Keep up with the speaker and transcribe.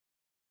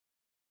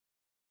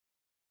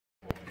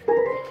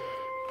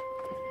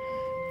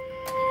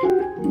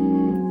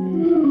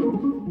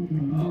All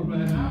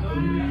right,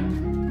 hallelujah.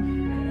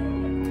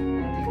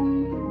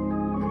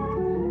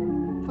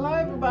 Hello,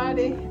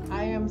 everybody.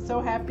 I am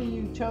so happy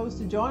you chose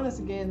to join us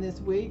again this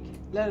week.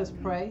 Let us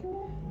pray.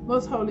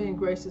 Most holy and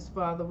gracious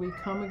Father, we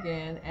come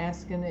again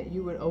asking that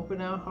you would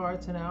open our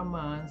hearts and our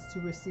minds to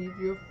receive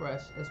you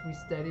afresh as we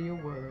study your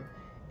word.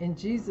 In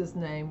Jesus'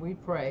 name we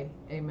pray.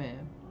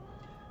 Amen.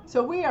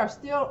 So we are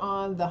still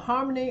on the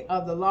harmony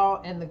of the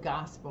law and the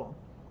gospel.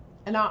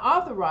 And our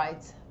author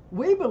writes,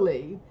 we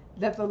believe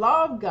that the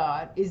law of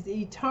God is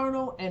the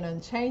eternal and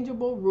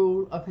unchangeable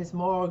rule of his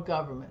moral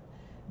government,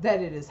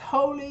 that it is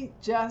holy,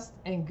 just,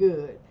 and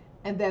good,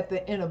 and that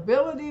the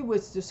inability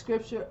which the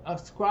scripture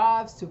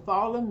ascribes to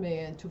fallen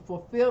men to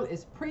fulfill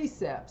its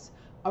precepts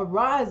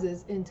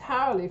arises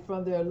entirely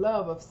from their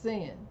love of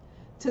sin,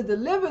 to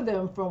deliver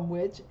them from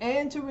which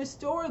and to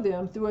restore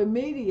them through a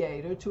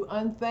mediator to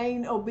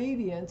unfeigned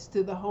obedience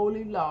to the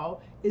holy law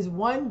is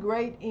one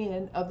great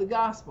end of the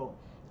gospel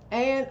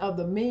and of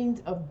the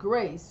means of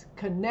grace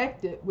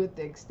connected with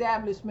the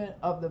establishment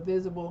of the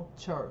visible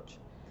church.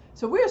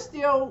 So we're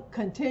still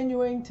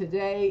continuing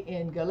today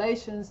in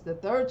Galatians, the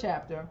 3rd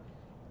chapter,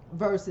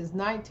 verses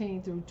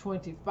 19 through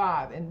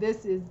 25, and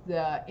this is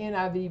the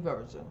NIV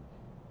version.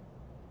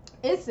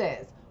 It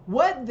says,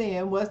 what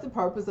then was the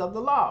purpose of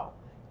the law?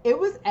 It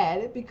was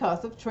added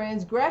because of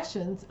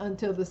transgressions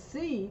until the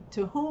seed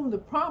to whom the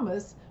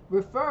promise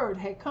referred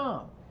had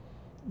come.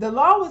 The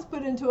law was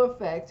put into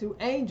effect through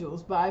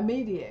angels by a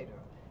mediator.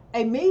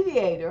 A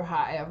mediator,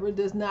 however,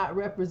 does not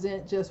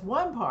represent just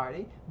one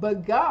party,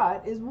 but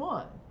God is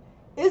one.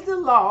 Is the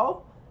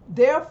law,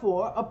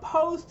 therefore,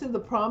 opposed to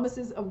the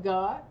promises of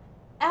God?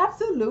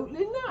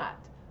 Absolutely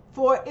not.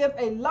 For if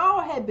a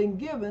law had been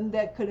given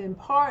that could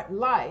impart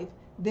life,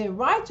 then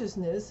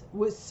righteousness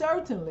would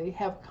certainly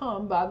have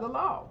come by the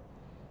law.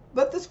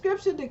 But the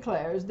scripture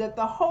declares that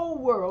the whole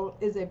world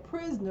is a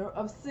prisoner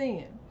of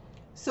sin,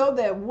 so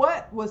that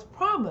what was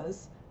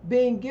promised,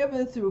 being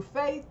given through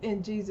faith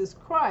in Jesus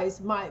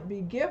Christ, might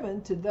be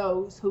given to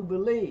those who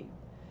believe.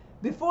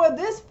 Before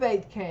this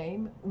faith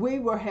came, we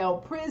were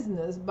held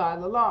prisoners by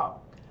the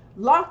law,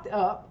 locked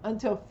up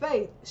until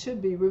faith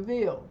should be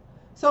revealed.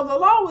 So the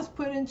law was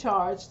put in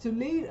charge to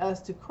lead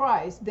us to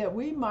Christ that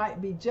we might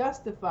be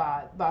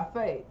justified by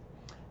faith.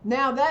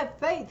 Now that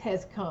faith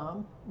has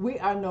come, we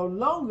are no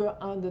longer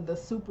under the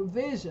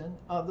supervision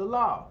of the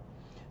law.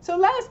 So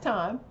last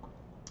time,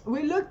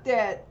 we looked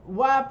at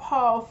why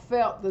Paul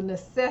felt the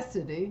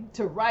necessity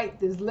to write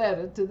this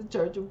letter to the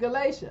church of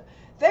Galatia.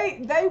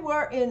 They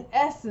were in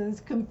essence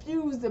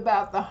confused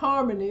about the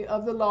harmony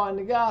of the law and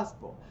the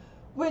gospel.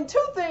 When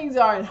two things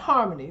are in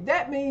harmony,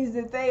 that means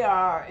that they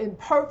are in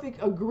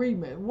perfect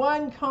agreement.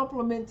 One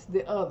complements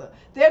the other.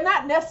 They're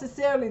not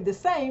necessarily the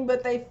same,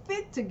 but they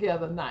fit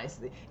together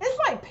nicely. It's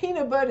like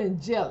peanut butter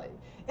and jelly.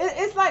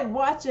 It's like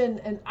watching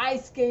an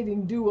ice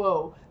skating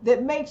duo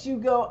that makes you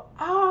go,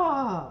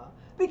 ah,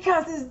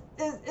 because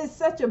it's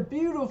such a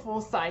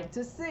beautiful sight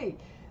to see.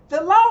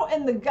 The law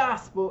and the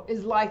gospel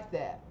is like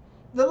that.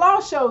 The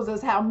law shows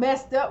us how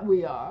messed up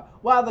we are,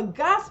 while the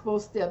gospel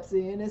steps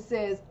in and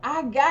says,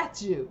 I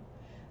got you.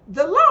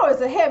 The law is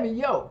a heavy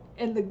yoke,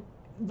 and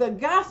the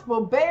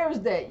gospel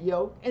bears that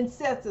yoke and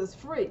sets us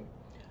free.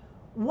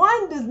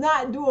 One does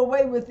not do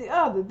away with the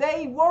other.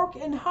 They work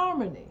in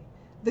harmony.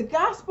 The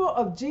gospel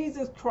of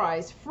Jesus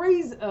Christ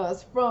frees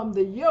us from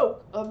the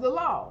yoke of the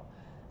law.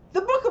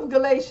 The book of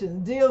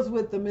Galatians deals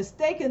with the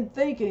mistaken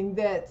thinking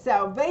that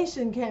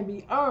salvation can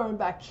be earned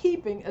by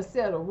keeping a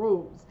set of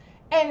rules.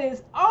 And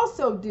it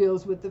also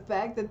deals with the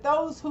fact that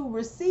those who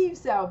receive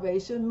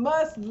salvation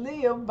must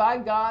live by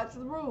God's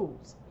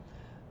rules.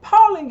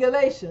 Paul in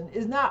Galatians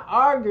is not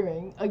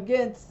arguing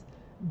against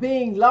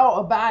being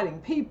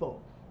law-abiding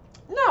people.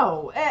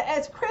 No,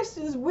 as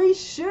Christians, we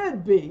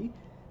should be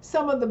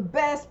some of the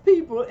best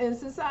people in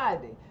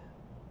society.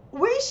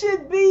 We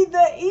should be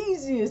the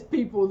easiest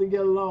people to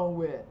get along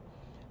with.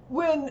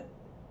 When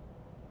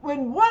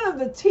one of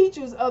the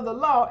teachers of the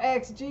law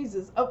asked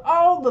Jesus, of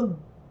all the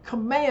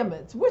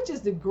commandments, which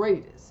is the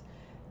greatest?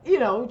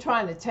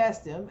 Trying to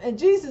test him. And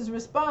Jesus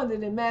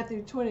responded in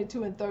Matthew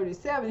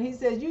 22:37. He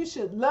says, you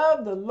should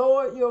love the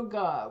Lord your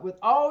God with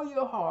all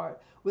your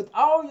heart, with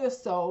all your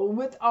soul, and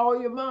with all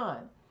your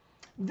mind.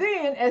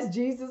 Then, as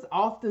Jesus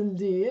often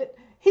did,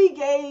 he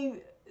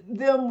gave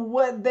them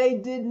what they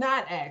did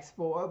not ask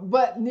for,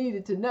 but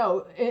needed to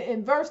know.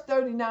 In verse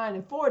 39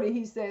 and 40,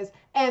 he says,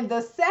 and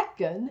the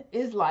second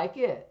is like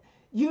it.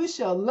 You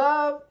shall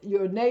love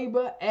your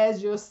neighbor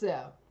as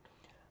yourself.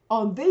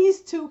 On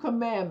these two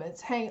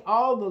commandments hang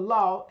all the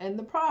law and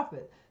the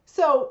prophet.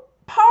 So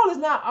Paul is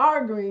not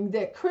arguing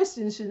that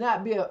Christians should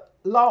not be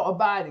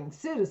law-abiding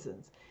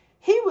citizens.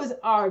 He was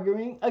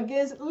arguing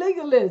against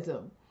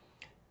legalism.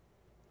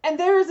 And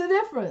there is a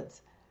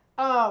difference.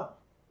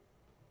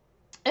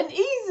 An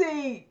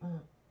easy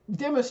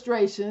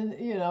demonstration,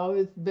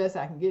 is the best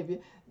I can give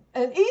you.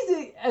 An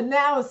easy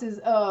analysis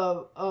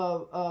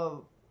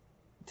to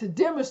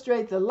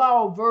demonstrate the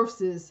law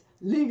versus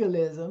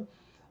legalism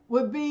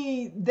would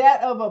be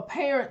that of a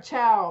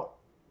parent-child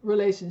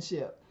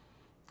relationship.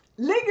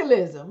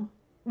 Legalism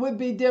would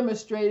be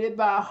demonstrated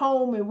by a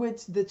home in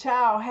which the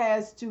child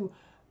has to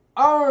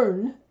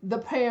earn the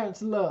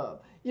parents'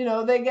 love. You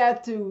know, they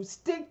got to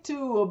stick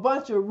to a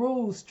bunch of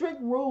rules,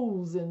 strict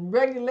rules and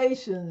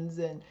regulations,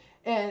 and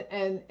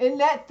in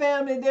that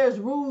family there's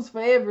rules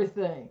for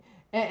everything,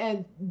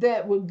 and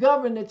that would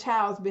govern the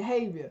child's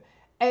behavior.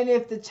 And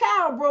if the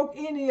child broke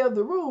any of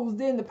the rules,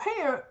 then the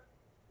parent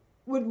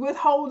would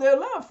withhold their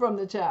love from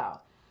the child.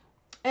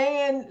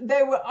 And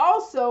there would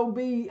also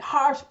be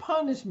harsh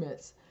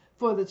punishments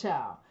for the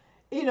child.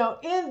 You know,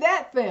 in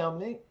that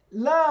family,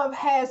 love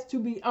has to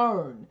be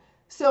earned.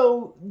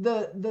 So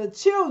the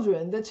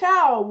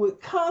child would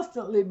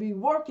constantly be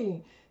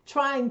working,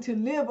 trying to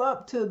live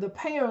up to the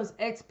parents'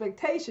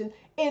 expectation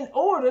in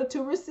order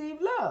to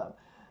receive love.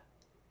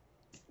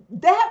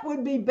 That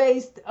would be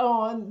based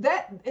on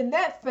that. In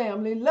that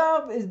family,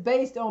 love is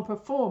based on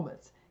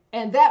performance,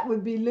 and that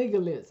would be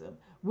legalism.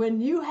 When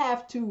you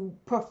have to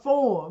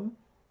perform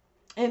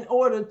in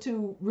order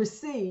to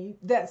receive,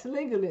 that's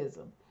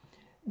legalism.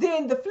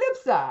 Then the flip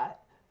side,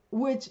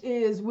 which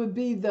would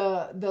be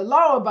the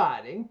law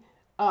abiding,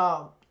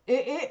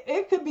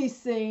 it could be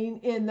seen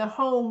in the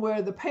home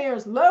where the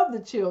parents love the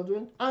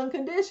children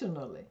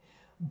unconditionally,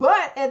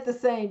 but at the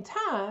same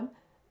time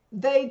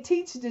they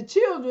teach the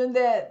children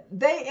that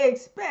they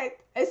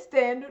expect a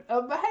standard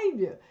of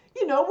behavior.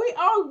 You know, we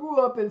all grew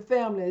up in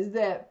families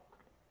that,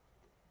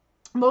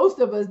 most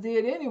of us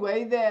did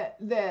anyway,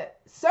 that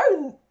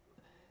certain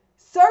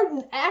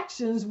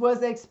actions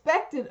was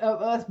expected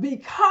of us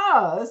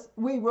because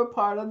we were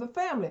part of the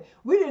family.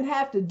 We didn't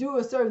have to do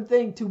a certain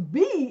thing to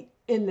be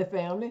in the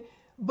family,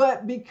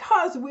 but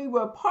because we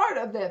were part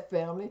of that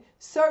family,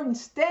 certain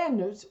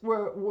standards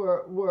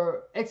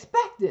were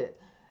expected.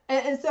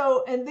 And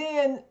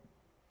then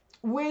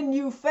when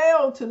you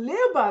fail to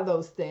live by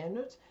those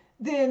standards,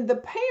 then the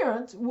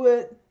parents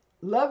would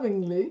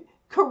lovingly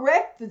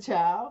correct the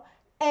child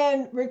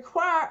and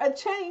require a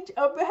change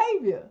of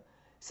behavior.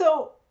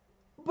 So,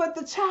 but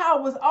the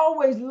child was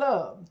always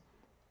loved,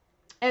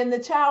 and the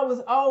child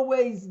was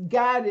always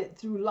guided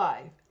through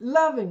life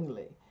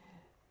lovingly.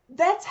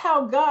 That's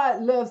how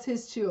God loves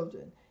his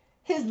children.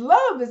 His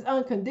love is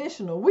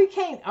unconditional. We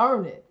can't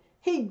earn it.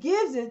 He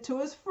gives it to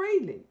us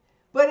freely.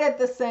 But at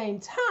the same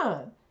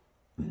time,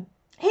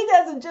 he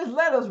doesn't just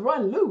let us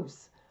run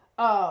loose.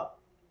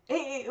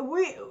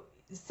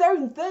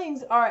 Certain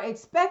things are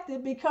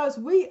expected because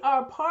we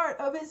are part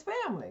of his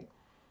family.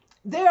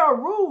 There are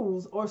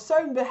rules or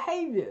certain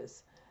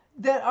behaviors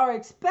that are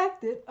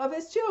expected of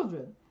his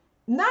children,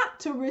 not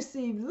to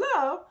receive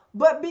love,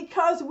 but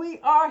because we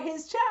are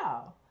his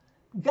child.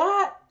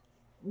 God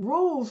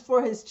rules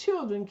for his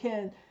children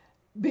can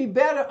be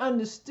better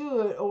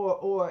understood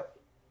or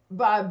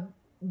by,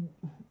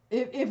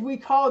 if we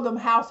call them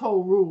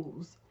household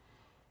rules.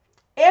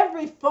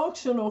 Every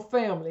functional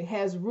family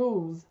has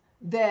rules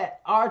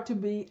that are to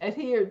be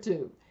adhered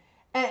to.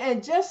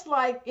 And just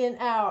like in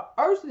our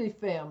earthly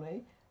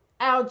family,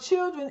 our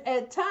children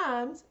at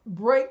times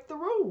break the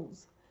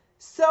rules.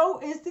 So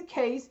is the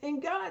case in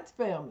God's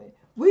family.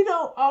 We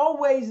don't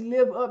always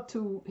live up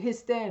to his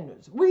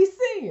standards. We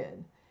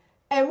sin.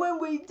 And when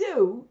we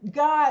do,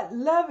 God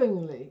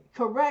lovingly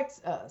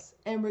corrects us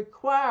and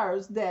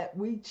requires that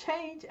we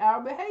change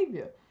our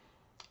behavior.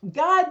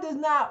 God does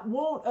not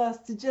want us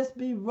to just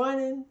be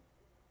running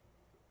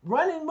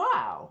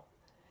wild.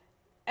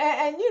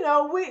 And you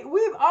know,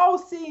 we've all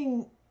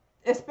seen,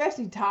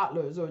 especially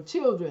toddlers or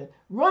children,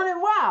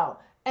 running wild.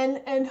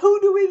 And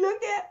who do we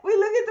look at? We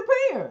look at the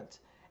parents.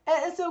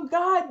 And so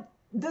God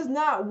does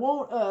not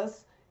want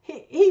us,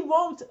 he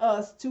wants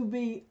us to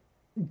be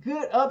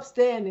good,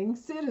 upstanding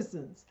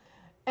citizens.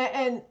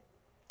 And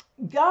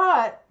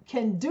God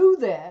can do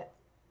that,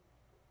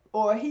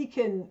 or he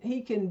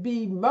can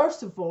be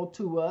merciful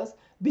to us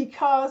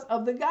because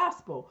of the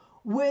gospel,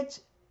 which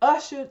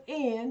ushered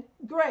in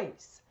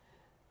grace.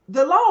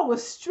 The law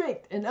was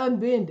strict and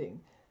unbending.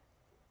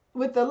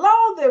 With the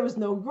law, there was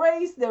no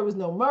grace, there was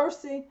no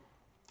mercy.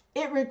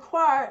 It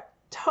required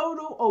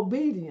total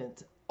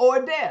obedience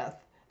or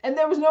death, and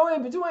there was no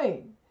in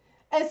between.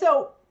 And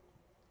so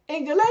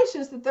in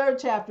Galatians, the 3rd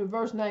chapter,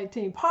 verse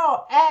 19,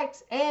 Paul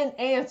asks and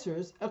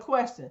answers a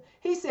question.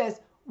 He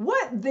says,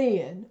 what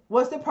then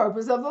was the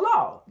purpose of the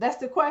law? That's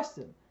the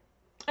question.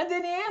 And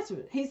then he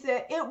answered. He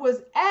said, it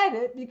was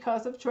added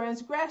because of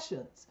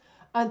transgressions,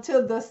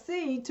 until the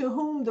seed to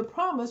whom the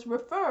promise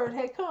referred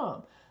had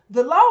come.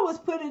 The law was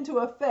put into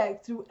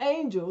effect through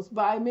angels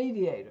by a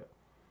mediator.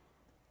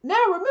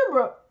 Now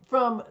remember,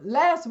 from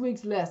last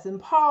week's lesson,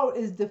 Paul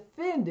is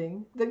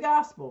defending the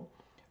gospel.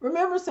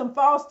 Remember, some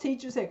false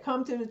teachers had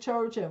come to the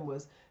church and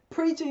was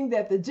preaching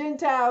that the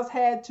Gentiles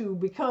had to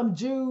become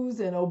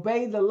Jews and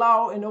obey the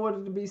law in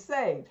order to be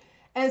saved.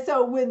 And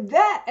so with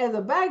that as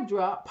a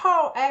backdrop,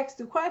 Paul asked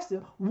the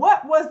question,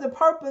 what was the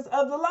purpose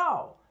of the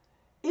law?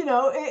 You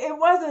know, it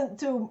wasn't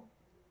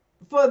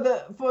for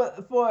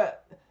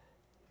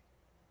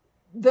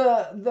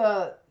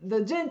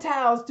the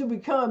Gentiles to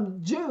become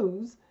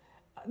Jews.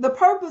 The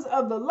purpose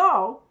of the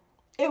law,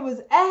 it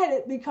was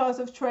added because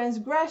of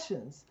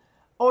transgressions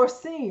or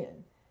sin.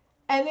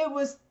 And it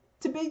was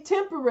to be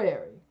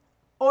temporary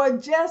or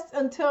just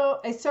until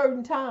a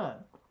certain time.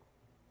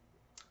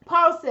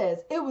 Paul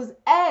says it was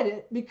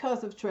added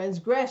because of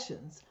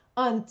transgressions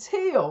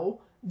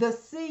until the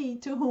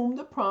seed to whom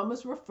the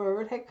promise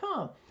referred had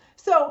come.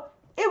 So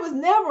it was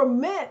never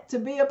meant to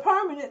be a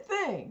permanent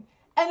thing.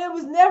 And it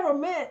was never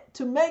meant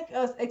to make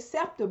us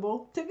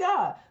acceptable to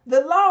God.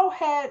 The law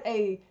had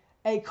a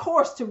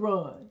course to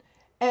run.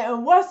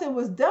 And once it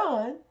was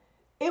done,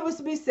 it was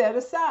to be set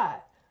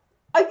aside.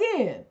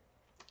 Again,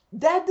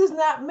 that does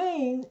not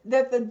mean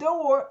that the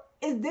door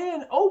is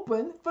then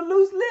open for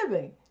loose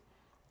living.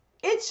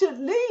 It should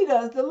lead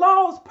us. The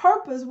law's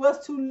purpose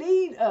was to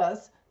lead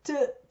us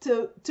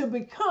to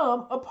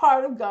become a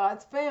part of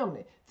God's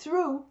family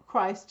through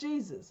Christ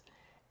Jesus.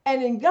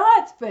 And in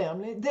God's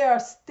family, there are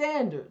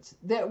standards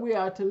that we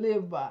are to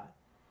live by.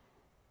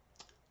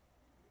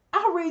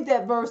 I'll read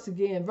that verse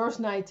again, verse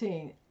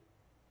 19.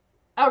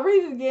 I'll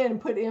read it again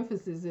and put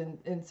emphasis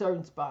in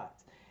certain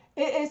spots.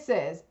 It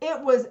says,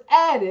 it was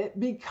added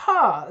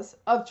because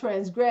of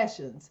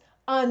transgressions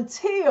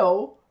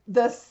until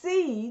the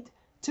seed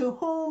to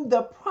whom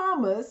the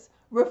promise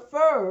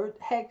referred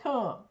had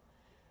come.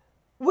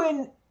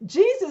 When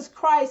Jesus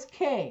Christ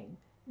came,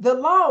 the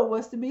law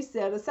was to be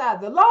set aside.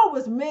 The law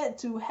was meant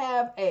to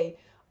have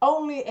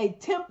only a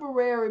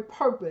temporary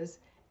purpose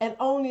and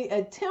only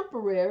a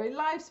temporary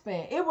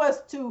lifespan. It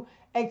was to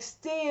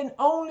extend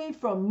only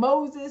from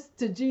Moses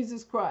to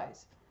Jesus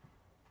Christ.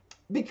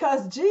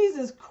 Because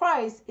Jesus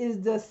Christ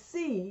is the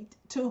seed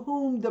to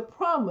whom the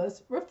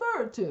promise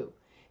referred to.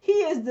 He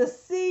is the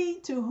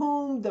seed to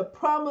whom the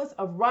promise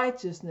of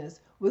righteousness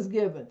was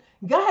given.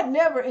 God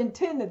never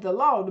intended the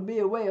law to be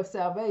a way of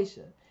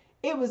salvation.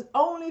 It was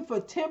only for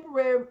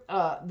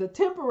the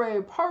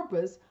temporary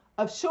purpose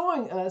of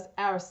showing us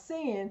our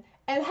sin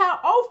and how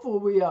awful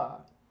we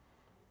are.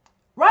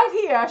 Right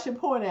here, I should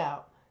point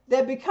out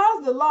that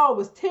because the law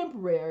was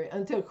temporary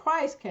until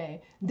Christ came,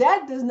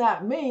 that does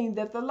not mean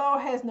that the law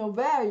has no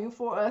value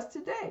for us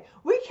today.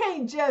 We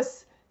can't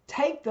just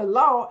take the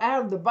law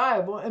out of the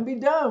Bible and be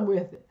done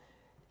with it.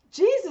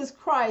 Jesus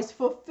Christ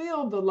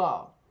fulfilled the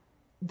law.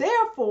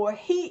 Therefore,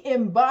 he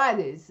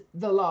embodies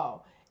the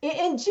law.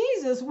 In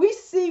Jesus, we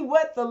see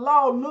what the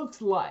law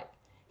looks like.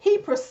 He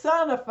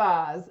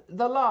personifies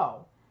the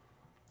law.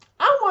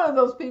 I'm one of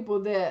those people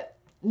that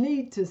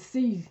need to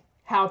see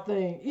how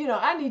things,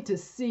 I need to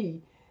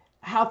see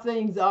how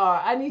things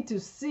are. I need to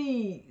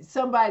see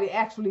somebody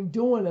actually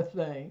doing a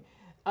thing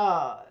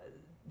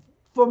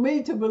for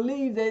me to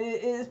believe that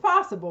it is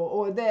possible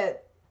or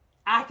that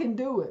I can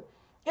do it.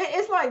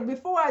 It's like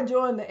before I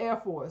joined the Air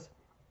Force,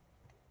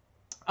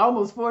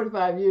 almost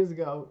 45 years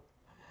ago,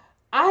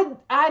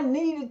 I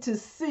needed to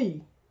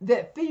see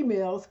that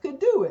females could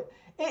do it.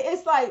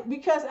 It's like,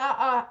 because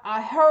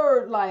I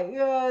heard like,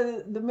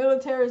 the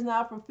military is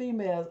not for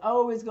females.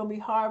 Oh, it's going to be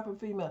hard for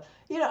females.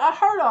 I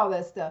heard all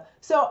that stuff.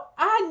 So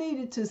I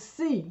needed to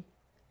see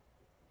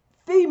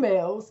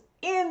females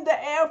in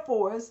the Air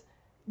Force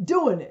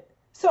doing it.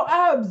 So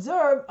I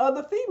observed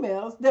other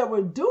females that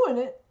were doing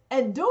it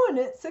and doing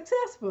it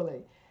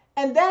successfully.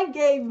 And that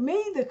gave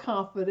me the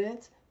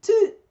confidence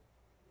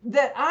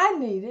that I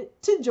needed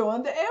to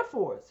join the Air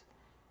Force.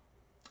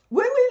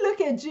 When we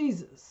look at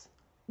Jesus,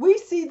 we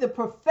see the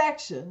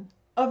perfection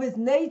of his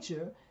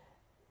nature,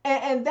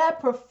 and that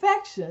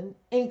perfection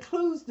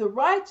includes the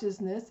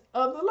righteousness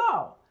of the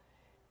law.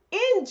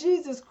 In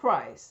Jesus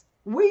Christ,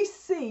 we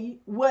see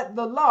what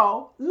the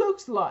law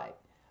looks like.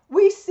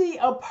 We see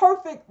a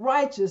perfect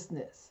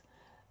righteousness.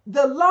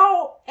 The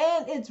law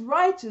and its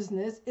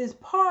righteousness is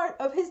part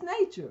of his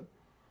nature.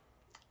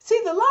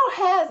 See, the law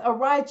has a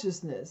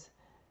righteousness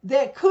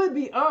that could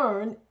be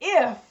earned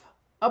if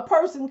a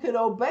person could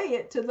obey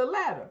it to the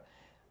letter.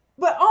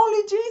 But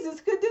only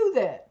Jesus could do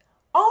that.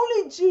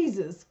 Only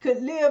Jesus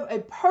could live a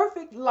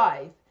perfect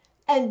life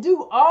and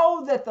do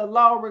all that the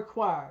law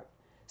required.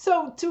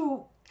 So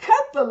to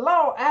cut the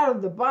law out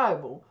of the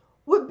Bible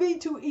would be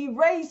to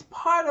erase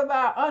part of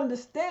our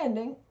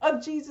understanding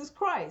of Jesus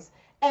Christ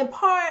and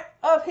part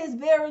of his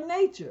very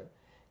nature.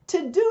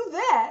 To do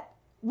that,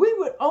 we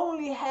would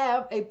only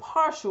have a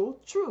partial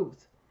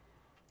truth.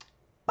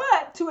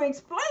 But to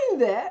explain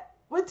that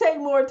would take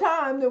more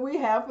time than we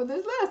have for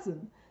this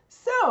lesson.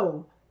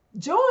 So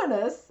join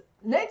us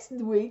next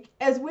week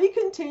as we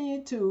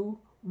continue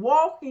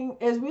walking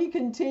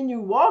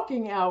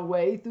our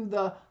way through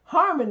the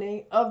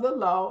harmony of the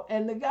law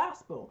and the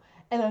gospel.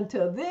 And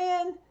until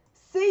then,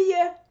 see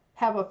ya.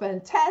 Have a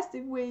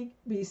fantastic week.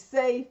 Be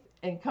safe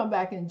and come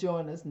back and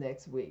join us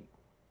next week.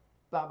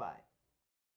 Bye-bye.